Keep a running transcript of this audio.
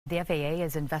The FAA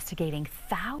is investigating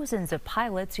thousands of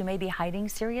pilots who may be hiding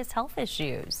serious health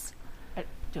issues.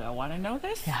 Do I want to know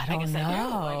this? Yeah, I don't know.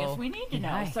 I guess we need to know.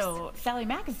 Yikes. So Sally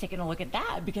Mack is taking a look at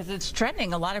that because it's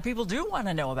trending. A lot of people do want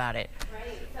to know about it.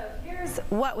 Right. So here's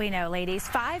what we know, ladies.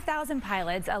 5,000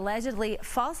 pilots allegedly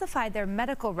falsified their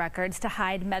medical records to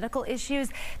hide medical issues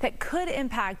that could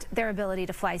impact their ability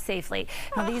to fly safely.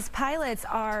 Now, these pilots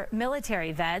are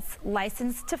military vets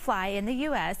licensed to fly in the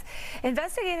U.S.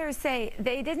 Investigators say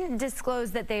they didn't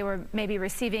disclose that they were maybe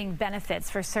receiving benefits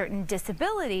for certain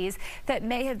disabilities that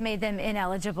may have made them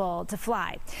ineligible to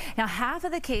fly. Now, half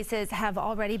of the cases have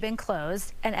already been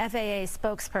closed. An FAA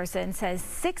spokesperson says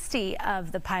 60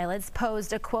 of the pilots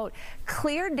posed a, quote,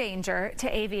 clear danger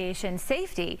to aviation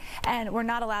safety and were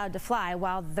not allowed to fly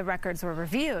while the records were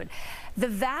reviewed. The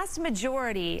vast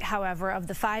majority, however, of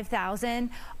the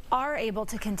 5,000 are able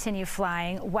to continue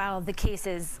flying while the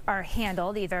cases are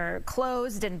handled, either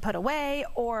closed and put away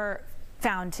or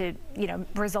found to,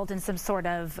 result in some sort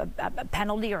of a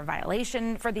penalty or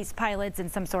violation for these pilots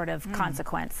and some sort of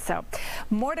consequence. So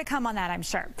more to come on that, I'm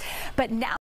sure. But now